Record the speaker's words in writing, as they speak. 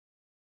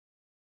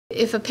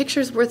If a picture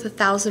is worth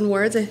 1,000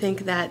 words, I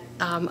think that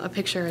a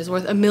picture is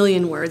worth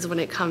 1,000,000 words when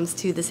it comes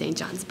to the St.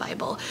 John's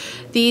Bible.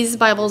 These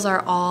Bibles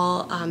are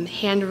all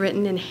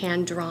handwritten and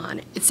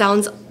hand-drawn. It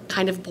sounds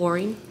kind of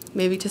boring,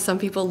 maybe to some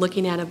people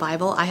looking at a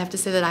Bible. I have to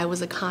say that I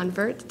was a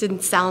convert. It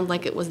didn't sound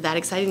like it was that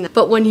exciting.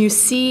 But when you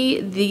see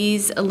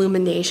these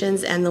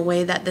illuminations and the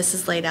way that this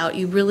is laid out,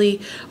 you really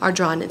are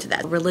drawn into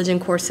that. Religion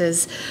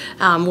courses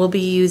will be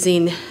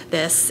using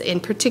this in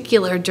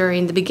particular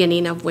during the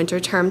beginning of winter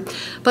term,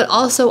 but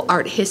also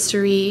art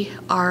history,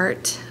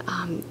 art,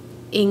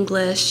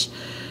 English,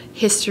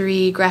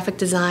 history, graphic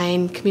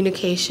design,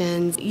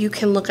 communications. You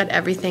can look at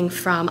everything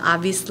from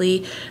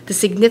obviously the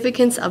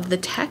significance of the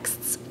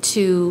texts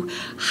to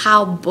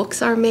how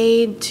books are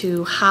made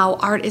to how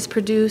art is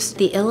produced.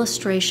 The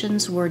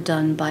illustrations were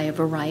done by a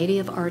variety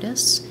of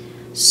artists,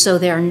 so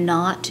they're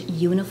not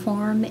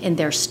uniform in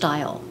their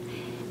style.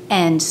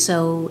 And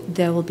so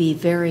there will be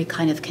very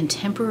kind of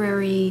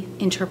contemporary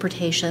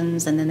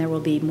interpretations, and then there will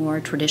be more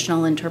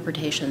traditional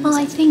interpretations. Well,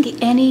 I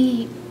think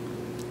any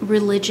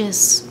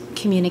religious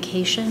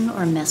communication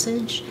or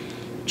message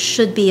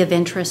should be of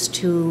interest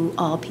to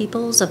all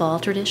peoples of all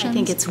traditions. I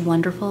think it's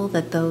wonderful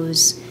that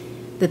there's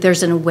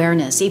an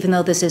awareness, even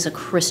though this is a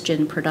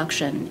Christian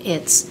production,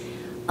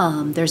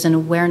 there's an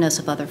awareness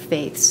of other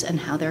faiths and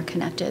how they're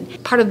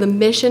connected. Part of the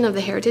mission of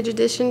the Heritage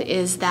Edition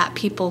is that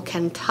people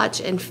can touch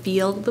and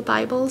feel the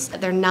Bibles.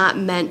 They're not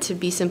meant to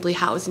be simply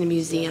housed in a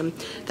museum.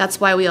 That's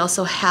why we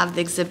also have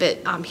the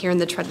exhibit here in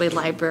the Tredway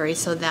Library,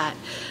 so that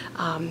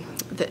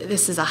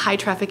this is a high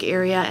traffic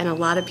area and a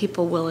lot of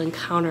people will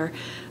encounter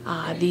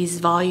these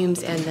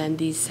volumes and then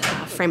these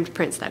framed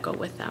prints that go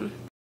with them.